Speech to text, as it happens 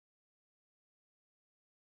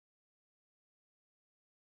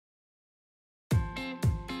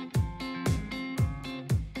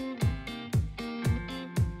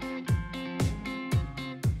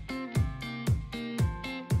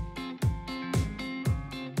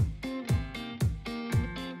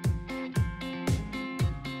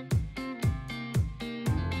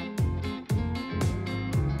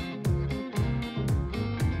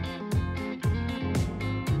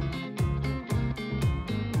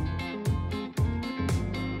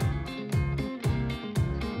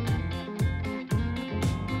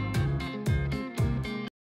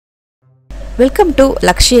Welcome to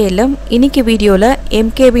LakshyaIllam. இன்னைக்கு வீடியோல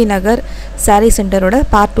MKB Nagar Saree Centeroட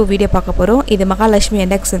part 2 video பார்க்க போறோம். இது Mahalaxmi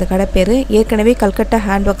Index இந்த கடை பேரு. ஏற்கனவே கல்கட்டா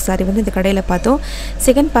ஹேண்ட்வொர்க் saree வந்து இந்த கடையில பார்த்தோம்.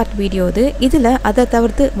 செகண்ட் பார்ட் வீடியோ இது. இதுல அத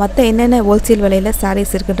தவிர்த்து மத்த என்னென்ன wholesale விலையில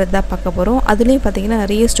sarees இருக்குன்றத தான் பார்க்க போறோம். அதுலயும் பாத்தீங்கன்னா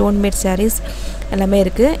நிறைய stone made sarees எல்லாமே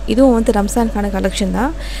இருக்கு. இதுவும் வந்து ரம்ஜான்கான கலெக்ஷன்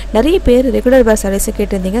தான். நிறைய பேர் ரெகுலர் வேர் sarees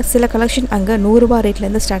கேட்டிருந்தீங்க. சில கலெக்ஷன் அங்க 100 ரூபாய் ரேட்ல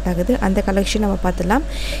இருந்து ஸ்டார்ட் ஆகுது. அந்த கலெக்ஷன் நம்ம பார்த்தலாம்.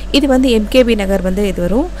 இது வந்து MKB நகர் வந்து இது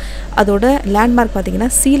வரும். அதோட லேண்ட்மார்க்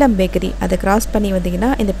பாத்தீங்கன்னா சீலம் பேக்கரி. அதை கிராஸ் பண்ணி வந்தீங்கன்னா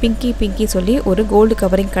இந்த பிங்கி சொல்லி ஒரு கோல்டு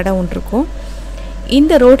கவரிங் கடை ஒன்று இருக்கும்.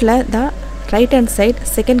 இந்த ரோட்ல தான் ரைட் ஹேண்ட் சைடு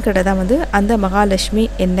செகண்ட் கடை தான் வந்து அந்த மகாலட்சுமி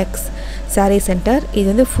என்எக்ஸ் சாரீ சென்டர். இது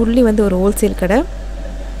வந்து ஃபுல்லி வந்து ஒரு ஹோல்சேல் கடை.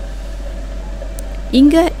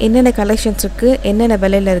 இங்க என்னென்ன கலெக்ஷன்ஸ் இருக்கு, என்னென்ன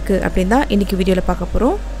விலையில இருக்கு அப்படின்னு தான் இன்னைக்கு வீடியோல பார்க்க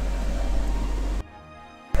போறோம்.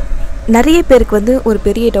 நிறைய பேருக்கு வந்து ஒரு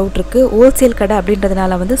பெரிய டவுட் இருக்கு. ஹோல்சேல் கடை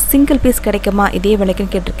அப்படின்றதுனால வந்து சிங்கிள் பீஸ் கிடைக்குமா இதே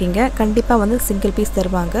விலைக்குன்னு கேட்டிருக்கீங்க. கண்டிப்பா வந்து சிங்கிள் பீஸ்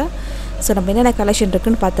தருவாங்க. ஸோ நம்ம என்னென்ன கலெக்ஷன்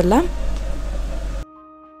இருக்குன்னு பார்த்துடலாம்.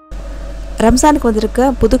 ரம்ஜானுக்கு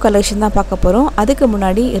வந்திருக்க புது கலெக்ஷன் தான் பார்க்க போறோம். அதுக்கு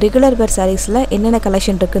முன்னாடி ரெகுலர் வேர் சாரீஸ்ல என்னென்ன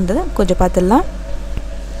கலெக்ஷன் இருக்குன்றத கொஞ்சம் பார்த்துடலாம்.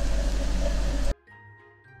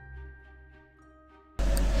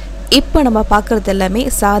 இப்போ நம்ம பார்க்குறது எல்லாமே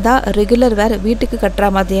சாதா ரெகுலர் வேர் வீட்டுக்கு கட்டுற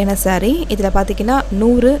மாதிரியான சாரீ. இதில் பார்த்தீங்கன்னா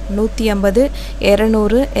 100, 150,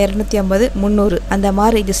 200, 250, 300 அந்த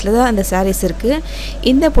மாதிரி ரேஞ்சஸில் தான் அந்த சாரீஸ் இருக்குது.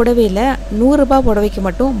 இந்த புடவையில் 100 ரூபாய் புடவைக்கு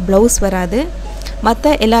மட்டும் ப்ளவுஸ் வராது.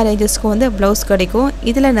 மற்ற எல்லா ரேஞ்சஸ்க்கும் வந்து ப்ளவுஸ் கிடைக்கும்.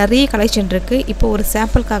 இதில் நிறைய கலெக்ஷன் இருக்குது. இப்போ ஒரு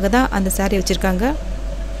சாம்பிளுக்காக தான் அந்த சாரீ வச்சுருக்காங்க.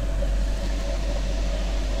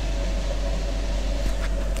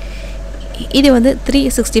 இது வந்து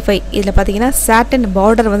 365. இதில் பார்த்தீங்கன்னா சாட்டன்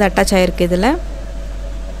பார்டர் வந்து அட்டாச் ஆகிருக்கு.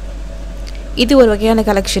 இது ஒரு வகையான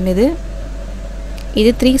கலெக்ஷன். இது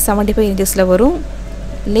 375 இன்ச்சஸில் வரும்.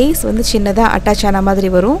 லேஸ் வந்து சின்னதாக அட்டாச் ஆன மாதிரி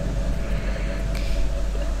வரும்.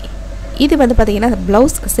 இது வந்து பார்த்தீங்கன்னா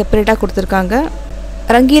ப்ளவுஸ் செப்பரேட்டாக கொடுத்துருக்காங்க.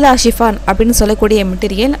 ரங்கீலா ஷிஃபான் அப்படின்னு சொல்லக்கூடிய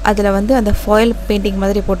மெட்டீரியல். அதில் வந்து அந்த ஃபாயில் பெயிண்டிங்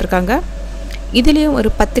மாதிரி போட்டிருக்காங்க. இதுலேயும்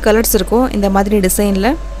ஒரு 10 கலர்ஸ் இருக்கும் இந்த மாதிரி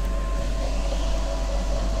டிசைனில்.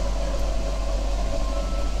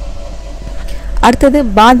 அடுத்தது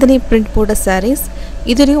பாந்தனி பிரிண்ட் போட்ட சாரீஸ்.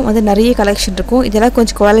 இதுலேயும் வந்து நிறைய கலெக்ஷன் இருக்கும். இதெல்லாம்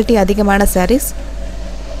கொஞ்சம் குவாலிட்டி அதிகமான சாரீஸ்.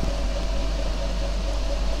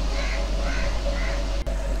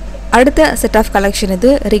 அடுத்த செட் ஆஃப் கலெக்ஷன் இது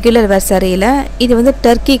ரெகுலர் வேர் சாரியில். இது வந்து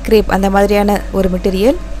டர்க்கி கிரேப் அந்த மாதிரியான ஒரு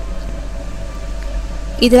மெட்டீரியல்.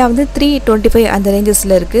 இதெல்லாம் வந்து 325 அந்த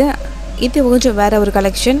ரேஞ்சஸில் இருக்குது. இது கொஞ்சம் வேறு ஒரு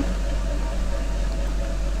கலெக்ஷன்.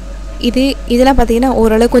 இதெல்லாம் பார்த்தீங்கன்னா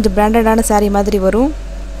ஓரளவு கொஞ்சம் பிராண்டடான சாரீ மாதிரி வரும்.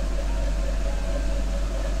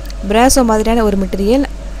 பிராசோ மாதிரியான ஒரு மெட்டீரியல்.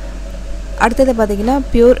 அடுத்தது பார்த்தீங்கன்னா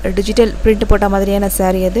பியூர் டிஜிட்டல் பிரிண்ட் போட்ட மாதிரியான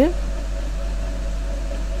சாரீ. அது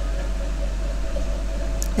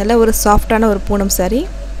நல்ல ஒரு சாஃப்டான ஒரு பூனம் சாரீ.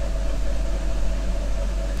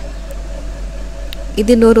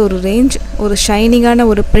 இது இன்னொரு ஒரு ரேஞ்ச், ஒரு ஷைனிங்கான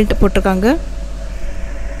ஒரு பிரிண்ட் போட்டிருக்காங்க.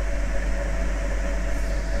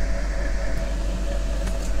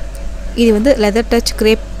 இது வந்து லெதர் டச்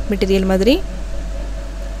கிரேப் மெட்டீரியல் மாதிரி.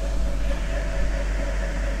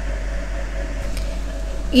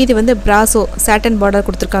 இது வந்து பிராசோ சாட்டன் பார்டர்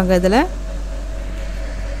கொடுத்துருக்காங்க.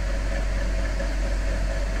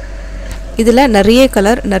 இதில் நிறைய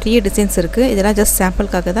கலர் நிறைய டிசைன்ஸ் இருக்குது. இதெல்லாம் ஜஸ்ட்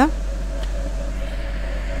சாம்பிளுக்காக தான்.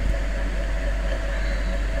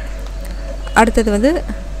 அடுத்தது வந்து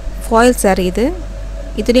ஃபாயில் சாரீ.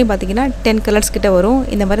 இதுலேயும் பார்த்தீங்கன்னா 10 கலர்ஸ் கிட்ட வரும்.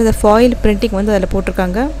 இந்த மாதிரி இந்த ஃபாயில் பிரிண்டிங் வந்து அதில்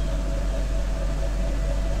போட்டிருக்காங்க.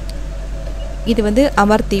 இது வந்து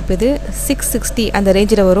அமர்தீப். இது 660 அந்த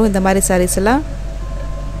ரேஞ்சில் வரும் இந்த மாதிரி சாரீஸ் எல்லாம்.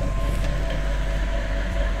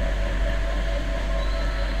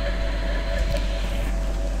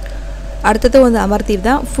 அடுத்தது வந்து அமர்தீப்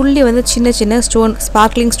தான். ஃபுல்லி வந்து சின்ன சின்ன ஸ்டோன்,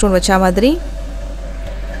 ஸ்பார்க்லிங் ஸ்டோன் வச்ச மாதிரி.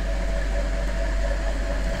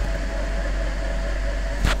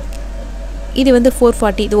 இது வந்து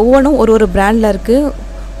 440. இது ஒவ்வொன்றும் ஒரு ஒரு பிராண்டில் இருக்குது.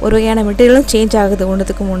 ஒரு வகையான மெட்டீரியலும் சேஞ்ச் ஆகுது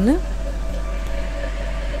ஒன்றுத்துக்கு ஒன்று.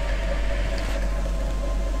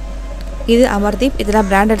 இது அமர்தீப். இதெல்லாம்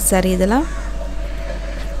பிராண்டட் சாரீ.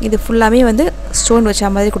 இது ஃபுல்லாமே வந்து ஸ்டோன்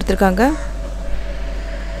வச்ச மாதிரி கொடுத்துருக்காங்க.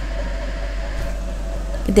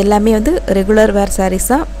 இது எல்லாமே வந்து ரெகுலர் வேர் சாரீஸ்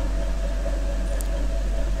தான்.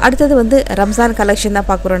 அடுத்தது வந்து ரம்ஜான் கலெக்ஷன் தான்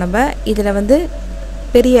பார்க்குறோம் நம்ம. இதில் வந்து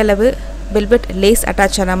பெரிய அளவு வெல்வெட் லேஸ்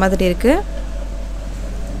அட்டாச் ஆன மாதிரி இருக்குது.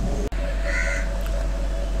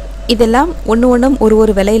 இதெல்லாம் ஒன்றும்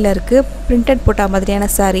ஒரு விலையில் இருக்குது. பிரிண்டட் போட்ட மாதிரியான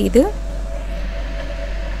சாரீ.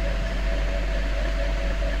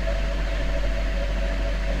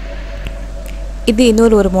 இது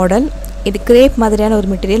இன்னொரு ஒரு மாடல். இது கிரேப் மாதிரியான ஒரு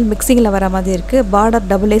மெட்டீரியல் மிக்சிங்கில் வர மாதிரி இருக்குது. பார்டர்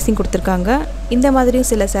டபுள் லேசிங் கொடுத்துருக்காங்க. இந்த மாதிரியும்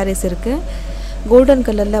சில சாரீஸ் இருக்குது. கோல்டன்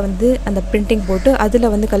கலரில் வந்து அந்த பிரிண்டிங் போட்டு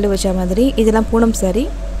அதில் வந்து கல் வச்ச மாதிரி. இதெல்லாம் பூனம் saree.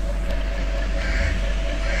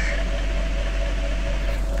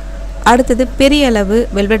 அடுத்தது பெரிய அளவு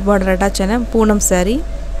வெல்வெட் பார்டர் அட்டாச் ஆன பூனம் saree.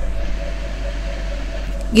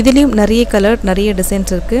 இதுலேயும் நிறைய கலர் நிறைய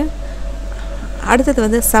டிசைன்ஸ் இருக்குது. அடுத்தது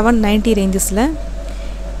வந்து 790 ரேஞ்சஸில்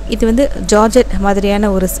இது வந்து ஜார்ஜெட் மாதிரியான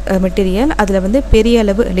ஒரு மெட்டீரியல். அதில் வந்து பெரிய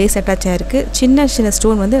அளவு லேஸ் அட்டாச் ஆகிருக்கு. சின்ன சின்ன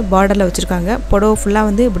ஸ்டோன் வந்து பார்டரில் வச்சுருக்காங்க. புடவை ஃபுல்லாக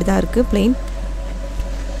வந்து இப்படி தான் இருக்குது, பிளெயின்.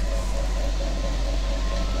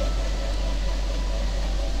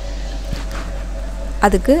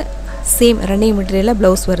 அதுக்கு சேம் ரன்னிங் மெட்டீரியலில்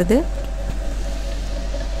ப்ளவுஸ் வருது.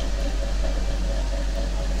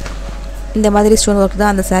 இந்த மாதிரி ஸ்டோன் ஒர்க்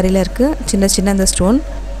தான் அந்த சாரியில் இருக்குது. சின்ன சின்ன அந்த ஸ்டோன்.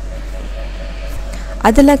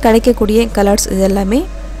 அதில் கிடைக்கக்கூடிய கலர்ஸ் இது எல்லாமே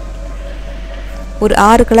ஒரு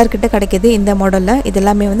 6 கலர் கிட்ட கிடைக்கிது இந்த மாடலில். இது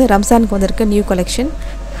எல்லாமே வந்து ரம்ஜானுக்கு வந்திருக்க நியூ கலெக்ஷன்.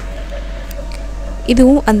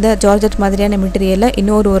 இதுவும் அந்த ஜார்ஜெட் மாதிரியான மெட்டீரியலில்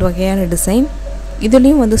இன்னொரு வகையான டிசைன்.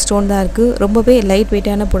 இதுலேயும் வந்து ஸ்டோன் தான் இருக்குது. ரொம்பவே லைட்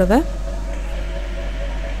வெயிட்டான புடவை.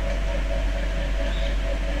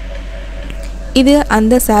 இது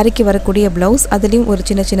அந்த சாரிக்கு வரக்கூடிய ப்ளவுஸ். அதுலேயும் ஒரு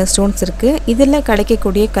சின்ன சின்ன ஸ்டோன்ஸ் இருக்குது. இதில்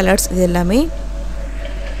கிடைக்கக்கூடிய கலர்ஸ் இது எல்லாமே.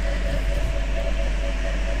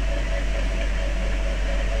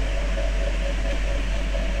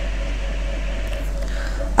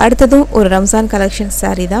 அடுத்ததும் ஒரு ரம்ஜான் கலெக்ஷன்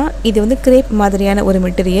saree தான். இது வந்து கிரேப் மாதிரியான ஒரு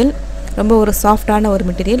மெட்டீரியல். ரொம்ப ஒரு சாஃப்டான ஒரு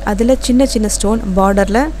மெட்டீரியல். அதில் சின்ன சின்ன ஸ்டோன்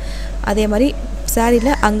பார்டரில், அதே மாதிரி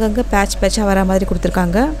சாரியில் அங்கங்கே பேட்சாக வர மாதிரி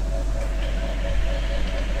கொடுத்துருக்காங்க.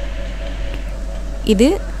 இது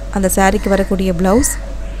அந்த சாரிக்கு வரக்கூடிய ப்ளவுஸ்.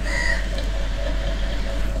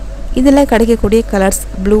 இதில் கிடைக்கக்கூடிய colours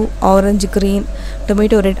blue, orange, green,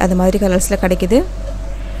 tomato red அது மாதிரி கலர்ஸில் கிடைக்கிது.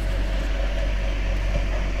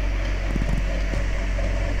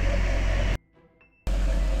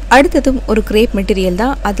 அடுத்ததும் ஒரு கிரேப் மெட்டீரியல்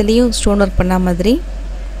தான். அதுலேயும் ஸ்டோன் ஒர்க் பண்ண மாதிரி.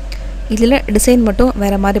 இதில் டிசைன் மட்டும்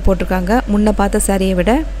வேறு மாதிரி போட்டிருக்காங்க முன்ன பார்த்த சாரியை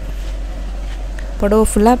விட. புடவை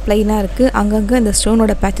ஃபுல்லாக ப்ளைனாக இருக்குது. அங்கங்கே இந்த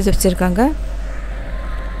ஸ்டோனோட பேச்சஸ் வச்சுருக்காங்க.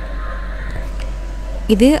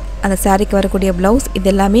 இது அந்த சாரிக்கு வரக்கூடிய ப்ளவுஸ். இது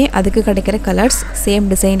எல்லாமே அதுக்கு கிடைக்கிற கலர்ஸ்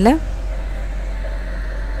சேம் டிசைனில்.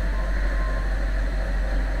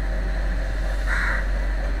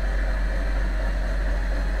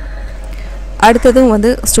 அடுத்ததும் வந்து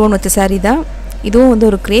ஸ்டோன் வச்ச சாரீ தான். இதுவும் வந்து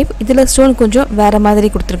ஒரு கிரேப். இதில் ஸ்டோன் கொஞ்சம் வேறு மாதிரி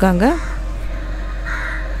கொடுத்துருக்காங்க.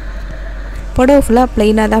 புடவை ஃபுல்லாக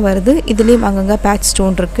ப்ளைனாக தான் வருது. இதுலேயும் அங்கங்கே பேட்ச்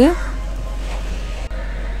ஸ்டோன் இருக்குது.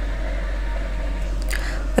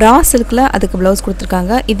 ரா சில்கில் அதுக்கு ப்ளவுஸ்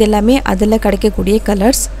கொடுத்துருக்காங்க. இது எல்லாமே அதில் கிடைக்கக்கூடிய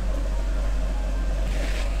கலர்ஸ்.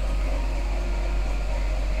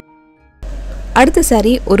 அடுத்த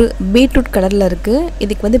சாரீ ஒரு பீட்ரூட் கலரில் இருக்குது.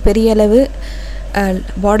 இதுக்கு வந்து பெரிய அளவு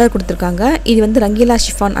பார்டர் கொடுத்துருக்காங்க. இது வந்து ரங்கீலா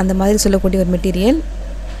ஷிஃபான் அந்த மாதிரி சொல்லக்கூடிய ஒரு மெட்டீரியல்.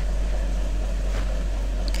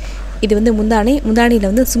 இது வந்து முந்தானியில்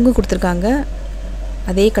வந்து சுங்கு கொடுத்துருக்காங்க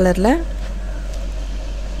அதே கலரில்.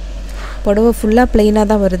 புடவை ஃபுல்லாக ப்ளைனாக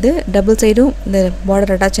தான் வருது. டபுள் சைடும் இந்த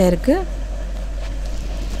பார்டர் அட்டாச் ஆகிருக்கு.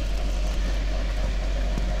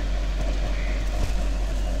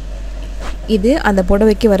 இது அந்த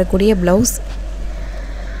புடவைக்கு வரக்கூடிய ப்ளவுஸ்.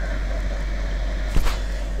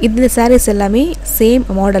 இந்த சாரீஸ் எல்லாமே சேம்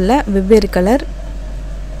மாடலில் வெவ்வேறு colour.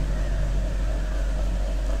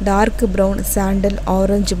 Dark brown, sandal,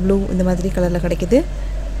 orange, blue இந்த மாதிரி கலரில் கிடைக்கிது.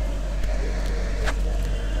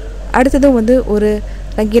 அடுத்ததும் வந்து ஒரு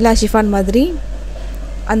ரங்கீலா ஷிஃபான் மாதிரி.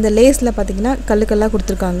 அந்த லேஸில் பார்த்திங்கன்னா கல்லுக்கல்லாக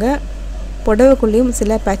கொடுத்துருக்காங்க. புடவைக்குள்ளேயும்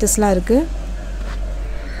சில பேச்சஸ்லாம் இருக்குது.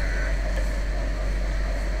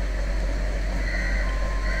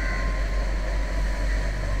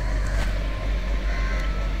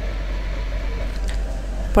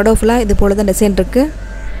 புடவை ஃபுல்லாக இது போல் தான் டிசைன் இருக்குது.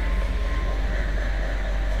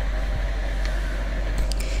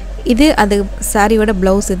 இது அந்த சாரியோட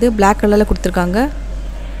ப்ளவுஸ். இது பிளாக் கலரில் கொடுத்துருக்காங்க.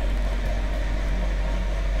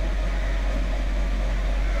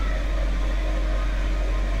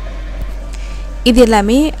 இது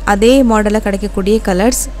எல்லாமே அதே மாடலில் கிடைக்கக்கூடிய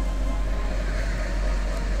கலர்ஸ்.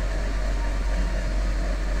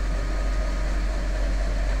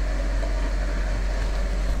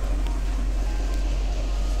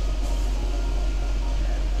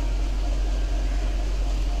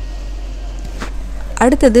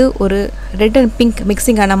 அடுத்தது ஒரு ரெட் அண்ட் பிங்க்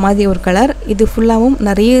மிக்சிங் ஆன மாதிரி ஒரு கலர். இது ஃபுல்லாகவும்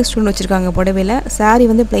நிறைய ஸ்டோன் வச்சுருக்காங்க புடவையில். சாரீ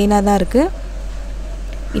வந்து ப்ளைனாக தான் இருக்குது.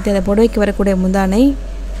 இது அந்த புடவைக்கு வரக்கூடிய முந்தானை.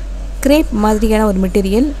 கிரேப் மாதிரியான ஒரு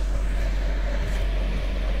மெட்டீரியல்.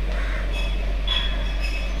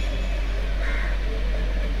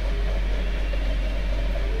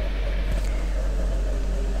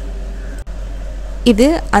 இது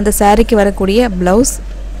அந்த சாரிக்கு வரக்கூடிய ப்ளவுஸ்.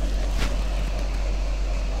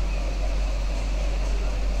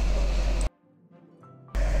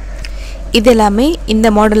 இது எல்லாமே இந்த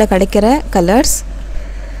மாடல்ல கிடைக்கிற colours.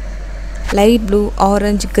 Light blue,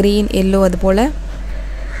 orange, green, yellow அது போல.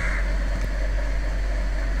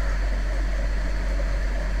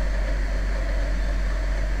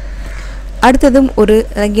 அடுத்ததும் ஒரு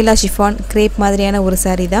ரங்கீலா ஷிஃபான் கிரேப் மாதிரியான ஒரு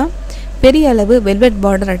saree தான். பெரிய அளவு velvet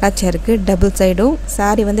border அட்டாச் ஆயிருக்கு. டபுள் சைடும்.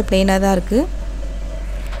 saree வந்து plain-ஆ தான் இருக்கு.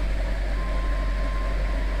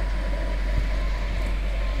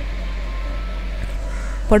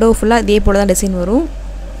 படோ ஃபுல்லா இதே போல தான் டிசைன் வரும்.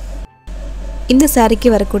 இந்த சாரிக்கு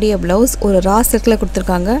வரக்கூடிய blouse ஒரு ரா சில்க்ல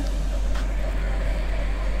கொடுத்திருக்காங்க.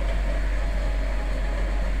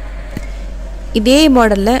 இதே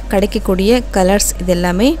மாடல்ல கிடைக்கக்கூடிய கலர்ஸ் இது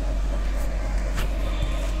எல்லாமே.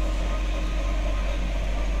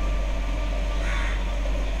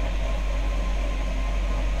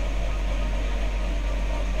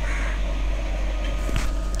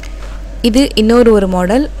 இது இன்னொரு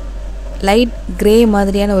மாடல். லைட் கிரே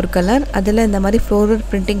மாதிரியான ஒரு கலர். அதில் இந்த மாதிரி ஃப்ளோரல்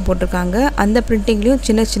பிரிண்டிங் போட்டிருக்காங்க. அந்த பிரிண்டிங்லேயும்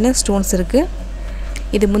சின்ன சின்ன ஸ்டோன்ஸ் இருக்குது.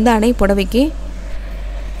 இது முந்தானை புடவைக்கு.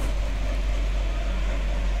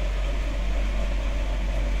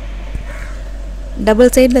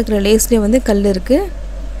 டபுள் சைடில் இருக்கிற லேஸ்லேயும் வந்து கல் இருக்குது.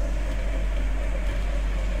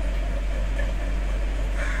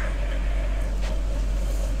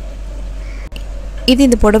 இது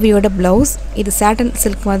இந்த புடவையோட ப்ளவுஸ். இது சாட்டன்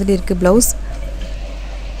சில்க் மாதிரி இருக்குது ப்ளவுஸ்.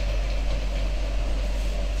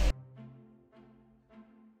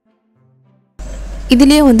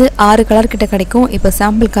 இதுலயே வந்து 6 கலர் கிட்ட கிடைக்கும். இப்போ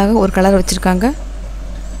சாம்பிளுக்காக ஒரு கலர் வச்சிருக்காங்க.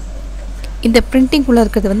 இந்த பிரிண்டிங் உள்ள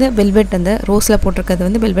இருக்குது வந்து வெல்வெட். அந்த ரோஸ்ல போட்டிருக்கிறது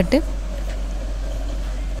வந்து வெல்வெட்.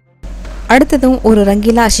 அடுத்ததும் ஒரு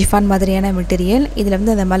ரங்கீலா ஷிஃபான் மாதிரியான மெட்டீரியல். இதுல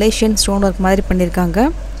வந்து அந்த மலேசியன் ஸ்டோன் ஒர்க் மாதிரி பண்ணிருக்காங்க.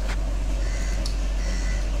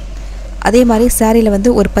 அதே மாதிரி சாரியில வந்து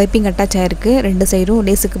ஒரு பைப்பிங் அட்டாச் ஆயிருக்கு. ரெண்டு சைடும்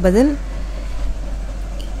லேஸுக்கு பதில்.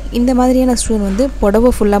 இந்த மாதிரியான ஸ்டோன் வந்து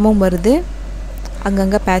புடவை ஃபுல்லாவும் வருது.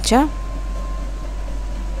 அங்கங்க பேட்சா.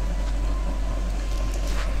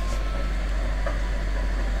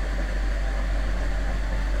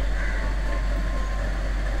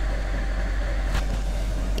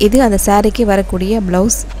 இது அந்த சாரிக்கு வரக்கூடிய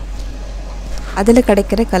ப்ளவுஸ். அதில்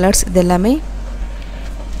கிடைக்கிற கலர்ஸ் இது எல்லாமே.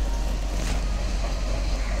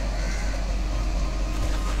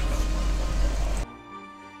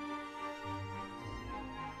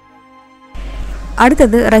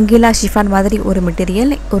 அடுத்தது ரங்கீலா ஷிஃபான் மாதிரி ஒரு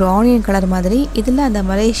மெட்டீரியல். ஒரு ஆனியன் கலர் மாதிரி. இதில் அந்த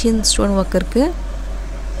மலேசியன் ஸ்டோன் ஒர்க் இருக்குது.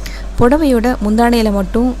 புடவையோட முந்தானையில்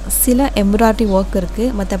மட்டும் சில எம்ப்ராய்டரி ஒர்க்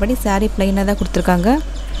இருக்குது. மற்றபடி சாரீ பிளைனாக தான் கொடுத்துருக்காங்க.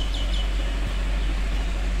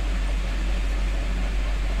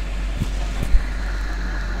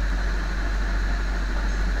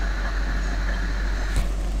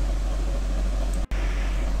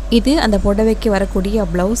 இது அந்த புடவைக்கு வரக்கூடிய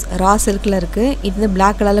ப்ளவுஸ். ரா சில்கில் இருக்குது. இது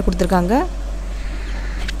பிளாக் கலரில் கொடுத்துருக்காங்க.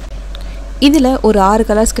 இதில் ஒரு 6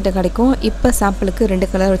 கலர்ஸ் கிட்ட கிடைக்கும். இப்போ சாம்பிளுக்கு 2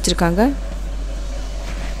 கலர் வச்சுருக்காங்க.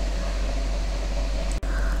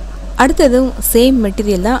 அடுத்ததும் சேம்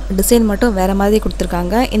மெட்டீரியல் தான். டிசைன் மட்டும் வேறு மாதிரி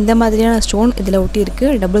கொடுத்துருக்காங்க. இந்த மாதிரியான ஸ்டோன் இதில் ஒட்டி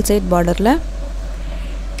இருக்குது டபுள் சைட் பார்டரில்.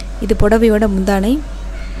 இது புடவையோட முந்தானை.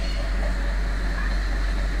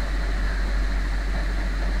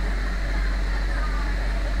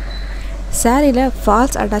 சாரியில்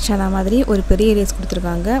ஃபால்ஸ் அட்டாச் ஆன மாதிரி ஒரு பெரிய லேஸ்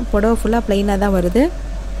கொடுத்துருக்காங்க. புடவை ஃபுல்லாக பிளைனாக தான் வருது.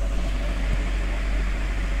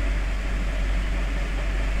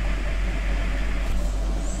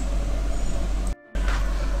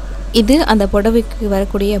 இது அந்த புடவைக்கு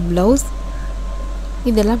வரக்கூடிய ப்ளவுஸ்.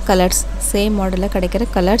 இதெல்லாம் கலர்ஸ். சேம் மாடலில் கிடைக்கிற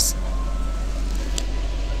கலர்ஸ்.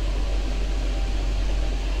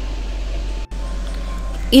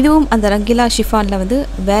 இதுவும் அந்த ரங்கீலா ஷிஃபானில் வந்து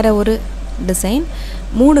வேறு ஒரு டிசைன்.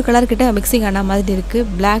 3 கலர் கிட்ட மிக்சிங் ஆன மாதிரி இருக்குது.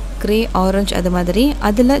 பிளாக், கிரே, ஆரஞ்சு அது மாதிரி.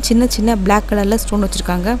 அதில் சின்ன சின்ன பிளாக் கலரில் ஸ்டோன்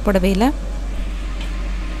வச்சுருக்காங்க புடவையில்.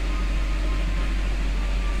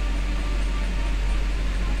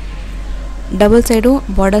 டபுள் சைடும்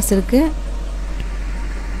பார்டர்ஸ் இருக்குது.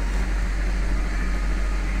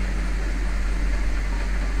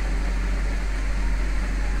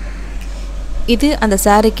 இது அந்த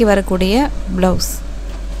சாரிக்கு வரக்கூடிய ப்ளவுஸ்.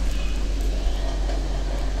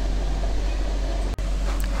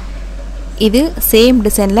 இது சேம்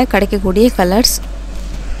டிசைனில் கிடைக்கக்கூடிய கலர்ஸ்.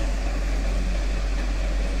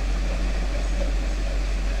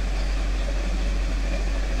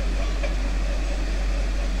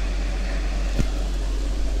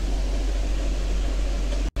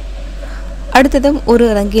 அடுத்ததும் ஒரு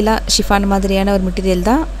ரங்கீலா ஷிஃபான் மாதிரியான ஒரு மெட்டீரியல்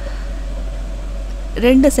தான்.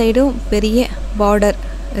 2 சைடும் பெரிய பார்டர்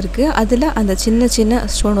இருக்குது. அதில் அந்த சின்ன சின்ன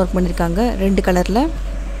ஸ்டோன் ஒர்க் பண்ணியிருக்காங்க 2 கலரில்.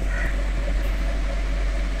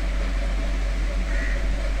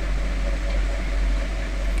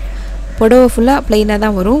 புடவை ஃபுல்லாக பிளைனாக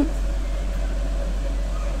தான் வரும்.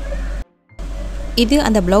 இது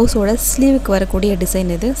அந்த ப்ளவுஸோட ஸ்லீவுக்கு வரக்கூடிய டிசைன்.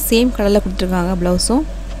 இது சேம் கலரில் கொடுத்துருக்காங்க ப்ளவுஸும்.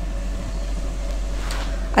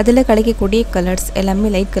 அதில் கிடைக்கக்கூடிய கலர்ஸ்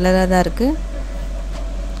எல்லாமே லைட் கலராக தான் இருக்குது.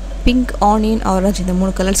 பிங்க், ஆனியன், ஆரஞ்சு இந்த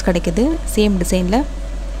 3 கலர்ஸ் கிடைக்குது சேம் டிசைனில்.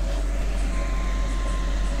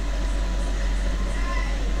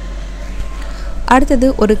 அடுத்தது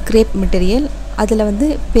ஒரு கிரேப் மெட்டீரியல். அதில் வந்து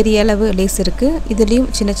பெரிய அளவு லேஸ் இருக்குது. இதுலேயும்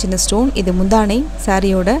சின்ன சின்ன ஸ்டோன். இது முந்தானை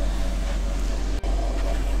சாரியோட.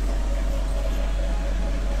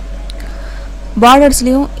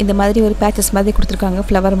 பார்டர்ஸ்லேயும் இந்த மாதிரி ஒரு பேச்சஸ் மாதிரி கொடுத்துருக்காங்க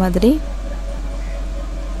ஃப்ளவர் மாதிரி.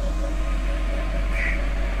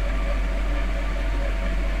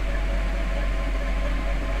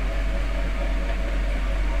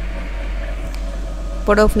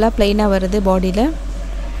 புடவை ஃபுல்லாக ப்ளைனாக வருது பாடியில்.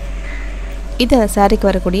 இது சாரிக்கு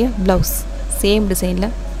வரக்கூடிய ப்ளவுஸ் சேம் டிசைனில்.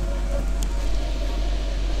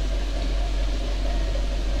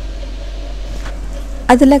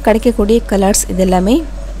 அதில் கிடைக்கக்கூடிய கலர்ஸ் இது எல்லாமே.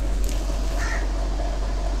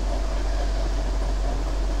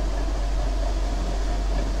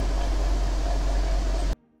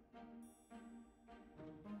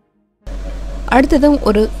 அடுத்ததும்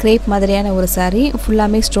ஒரு கிரேப் மாதிரியான ஒரு சாரீ.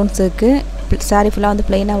 ஃபுல்லாமே ஸ்டோன்ஸ் இருக்குது. சாரீ ஃபுல்லாக வந்து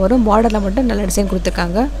ப்ளைனாக வரும். பார்டரில் மட்டும் நல்ல டிசைன்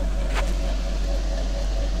கொடுத்துருக்காங்க.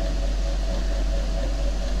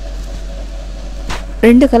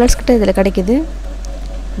 ரெண்டு கலர்ஸ் கிட்ட இதில் கிடைக்குது.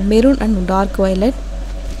 Maroon and dark violet.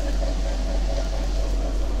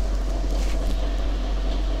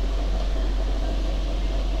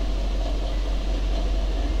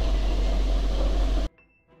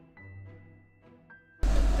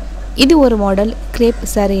 இது ஒரு model grape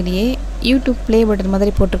சாரியிலேயே YouTube play button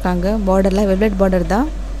மாதிரி போட்டிருக்காங்க. பார்டரில் வெல்வெட் பார்டர் தான்.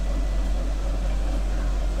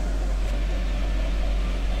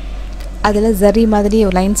 அதில் ஜரி மாதிரி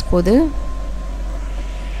லைன்ஸ் போகுது.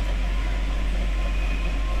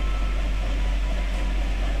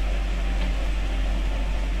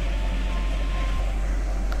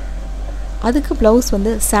 அதுக்கு ப்ளவுஸ்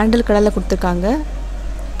வந்து சாண்டல் கலரில் கொடுத்துருக்காங்க.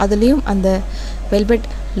 அதுலேயும் அந்த வெல்வெட்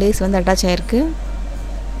லேஸ் வந்து அட்டாச் ஆகிருக்கு.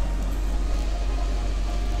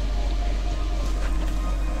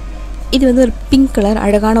 இது வந்து ஒரு பிங்க் கலர்,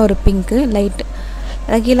 அழகான ஒரு பிங்க்கு, லைட்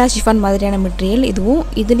ரகீலா ஷிஃபான் மாதிரியான மெட்டீரியல்.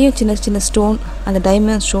 இதுலேயும் சின்ன சின்ன ஸ்டோன், அந்த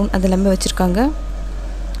டைமண்ட் ஸ்டோன் அது எல்லாமே வச்சுருக்காங்க.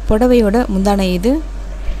 புடவையோட முந்தானை இது.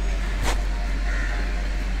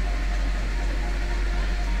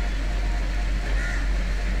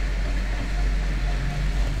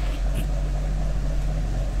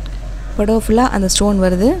 புடவை ஃபுல்லாக அந்த ஸ்டோன்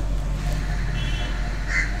வருது.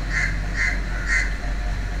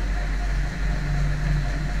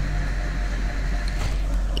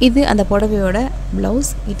 இது அந்த புடவையோட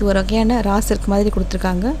ப்ளவுஸ். இது ஒரு வகையான ராசர்க் மாதிரி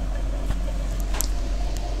கொடுத்துருக்காங்க.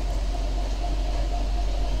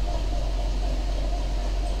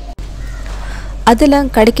 அதில்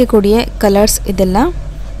கிடைக்கக்கூடிய கலர்ஸ் இதெல்லாம்.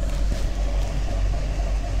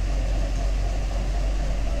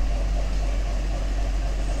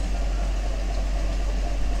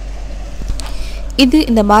 இது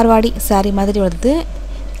இந்த மார்வாடி சாரீ மாதிரி வருது.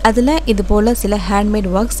 அதில் இது போல் சில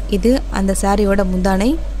ஹேண்ட்மேட் ஒர்க்ஸ். இது அந்த சாரியோட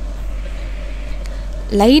முந்தானை.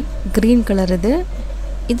 லைட் க்ரீன் கலர் இது.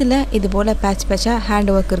 இதில் இது போல் பேட்ச் பேட்சாக ஹேண்ட்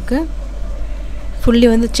ஒர்க் இருக்குது. ஃபுல்லி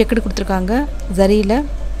வந்து செக்குடு கொடுத்துருக்காங்க ஜரியில்.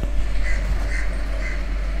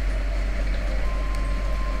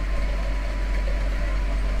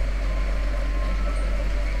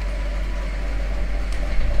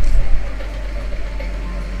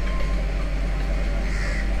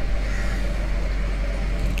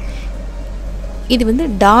 இது வந்து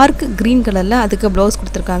டார்க் க்ரீன் கலரில் அதுக்கு ப்ளவுஸ்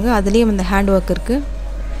கொடுத்துருக்காங்க. அதுலேயும் அந்த ஹேண்ட் ஒர்க் இருக்குது.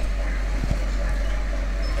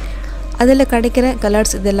 அதில் கிடைக்கிற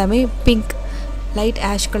கலர்ஸ் இது எல்லாமே pink, light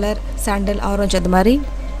ash colour, sandal, orange அது மாதிரி.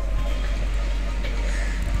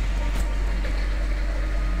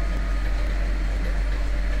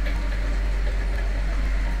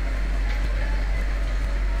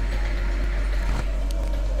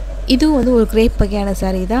 இதுவும் வந்து ஒரு கிரேப் வகையான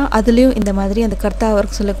சாரீ தான். அதுலேயும் இந்த மாதிரி அந்த கர்த்தா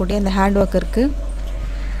ஒர்க் சொல்லக்கூடிய அந்த ஹேண்ட் ஒர்க் இருக்குது.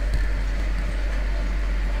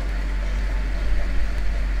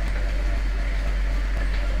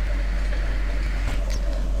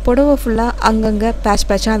 புடவை ஃபுல்லாக அங்கங்கே பேட்ச்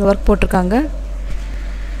பேட்சாக அந்த ஒர்க் போட்டிருக்காங்க.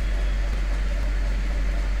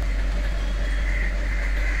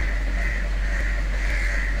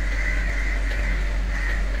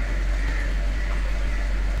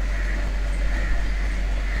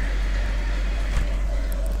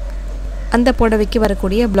 அந்த புடவைக்கு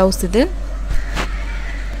வரக்கூடிய ப்ளவுஸ் இது.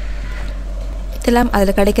 இதெல்லாம்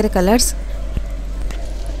அதில் கிடைக்கிற கலர்ஸ்.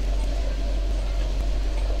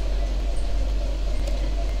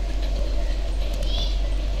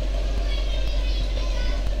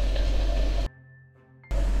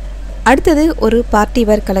 அடுத்தது ஒரு party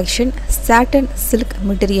wear collection satin silk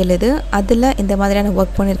material இது. அதில் இந்த மாதிரியான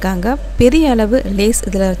ஒர்க் பண்ணியிருக்காங்க. பெரிய அளவு லேஸ்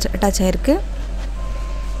இதில் அட்டாச் ஆகிருக்கு.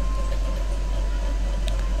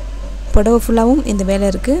 புடவை ஃபுல்லாகவும் இந்த வேலை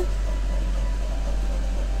இருக்குது.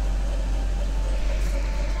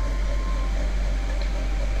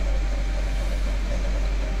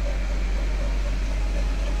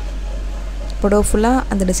 புடவை ஃபுல்லாக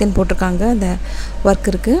அந்த டிசைன் போட்டிருக்காங்க. அந்த ஒர்க்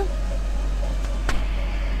இருக்குது.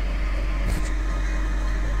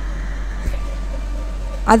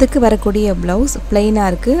 அதுக்கு வரக்கூடிய ப்ளவுஸ் பிளெயினாக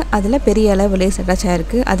இருக்குது. அதில் பெரிய அளவு லேஸ் அட்டாச்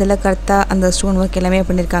ஆகிருக்கு. அதில் கரெக்டாக அந்த ஸ்டோன் ஒர்க் எல்லாமே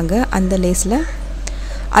பண்ணியிருக்காங்க. அந்த லேஸில்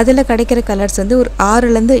அதில் கிடைக்கிற கலர்ஸ் வந்து ஒரு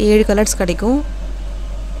 6லேருந்து 7 கலர்ஸ் கிடைக்கும்.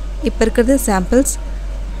 இப்போ இருக்கிறது சாம்பிள்ஸ்.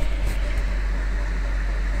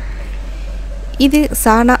 இது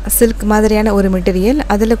சானா சில்க் மாதிரியான ஒரு மெட்டீரியல்.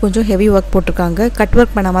 அதில் கொஞ்சம் ஹெவி ஒர்க் போட்டிருக்காங்க. கட்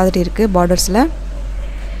ஒர்க் பண்ண மாதிரி இருக்குது பார்டர்ஸில்.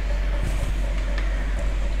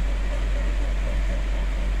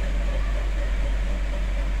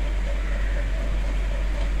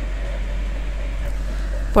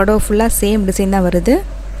 புடவை ஃபுல்லாக சேம் டிசைன் தான் வருது.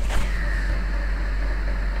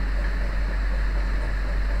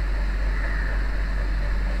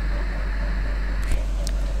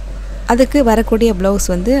 அதுக்கு வரக்கூடிய ப்ளவுஸ்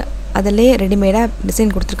வந்து அதிலே ரெடிமேடாக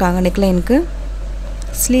டிசைன் கொடுத்துருக்காங்க. நெக்லைனுக்கு,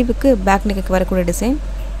 ஸ்லீவுக்கு, பேக் நெக்குக்கு வரக்கூடிய டிசைன்.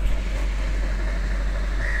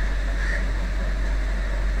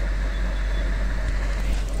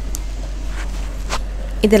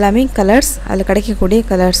 இதெல்லாமே கலர்ஸ், அதில் கிடைக்கக்கூடிய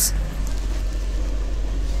கலர்ஸ்.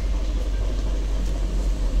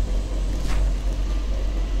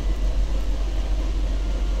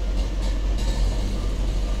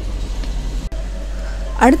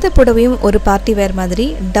 அடுத்த புடவையும் ஒரு பார்ட்டி வேர் மாதிரி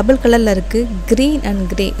டபுள் கலரில் இருக்குது. க்ரீன் அண்ட்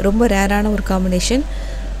க்ரே ரொம்ப ரேரான ஒரு காம்பினேஷன்.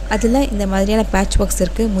 அதில் இந்த மாதிரியான பேட்ச் ஒர்க்ஸ்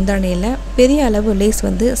இருக்குது. முந்தானையில் பெரிய அளவு லேஸ்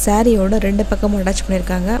வந்து சாரியோட 2 பக்கமும் அட்டாச்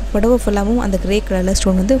பண்ணியிருக்காங்க. புடவை ஃபுல்லாகவும் அந்த க்ரே கலரில்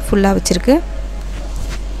ஸ்டோன் வந்து ஃபுல்லாக வச்சுருக்கு.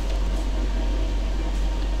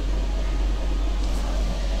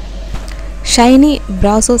 ஷைனி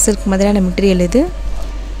பிராசோ சில்க் மாதிரியான மெட்டீரியல் இது.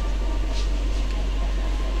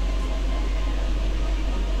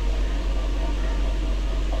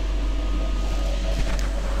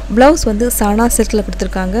 ப்ளவுஸ் வந்து சானா சில்கில்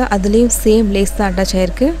கொடுத்துருக்காங்க. அதுலேயும் சேம் லேஸ் தான் அட்டாச்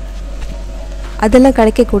ஆகிருக்கு. அதில்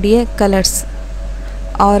கிடைக்கக்கூடிய colours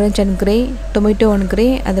orange and grey, tomato and grey,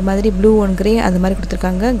 அது மாதிரி ப்ளூ அண்ட் க்ரே, அது மாதிரி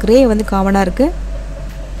கொடுத்துருக்காங்க. க்ரே வந்து காமனாக இருக்குது.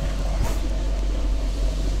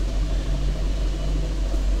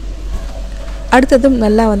 அடுத்ததும்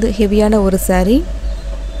நல்லா வந்து ஹெவியான ஒரு சாரீ.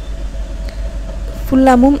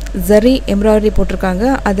 ஃபுல்லாமும் ஜரி எம்ப்ராய்டரி போட்டிருக்காங்க.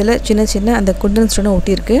 அதில் சின்ன சின்ன அந்த குந்தன் ஸ்டோனை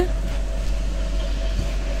ஒட்டியிருக்கு.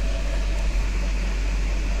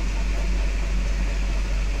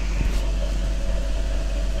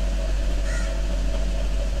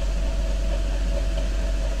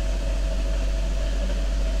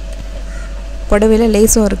 புடவையில்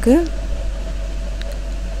லேஸும் இருக்குது.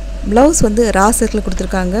 ப்ளவுஸ் வந்து ரா சில்கில்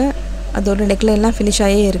கொடுத்துருக்காங்க. அதோட நெக்லைன்லாம் ஃபினிஷ்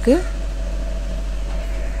ஆகியே இருக்குது.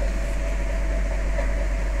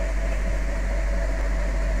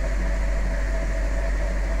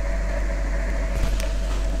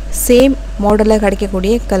 சேம் மாடலில்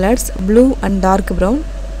கிடைக்கக்கூடிய colours blue and dark brown,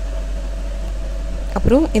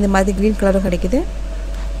 அப்புறம் இந்த மாதிரி க்ரீன் கலரும் கிடைக்குது.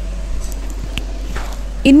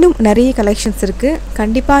 இன்னும் நிறைய கலெக்ஷன்ஸ் இருக்குது.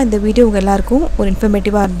 கண்டிப்பாக இந்த வீடியோ உங்கள் எல்லாருக்கும் ஒரு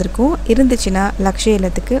இன்ஃபர்மேட்டிவாக இருந்திருக்கும். இருந்துச்சுன்னா லக்ஷ்யா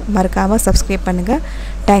இல்லத்துக்கு மறக்காமல் சப்ஸ்கிரைப் பண்ணுங்கள்.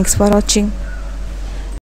 தேங்க்ஸ் ஃபார் வாட்சிங்.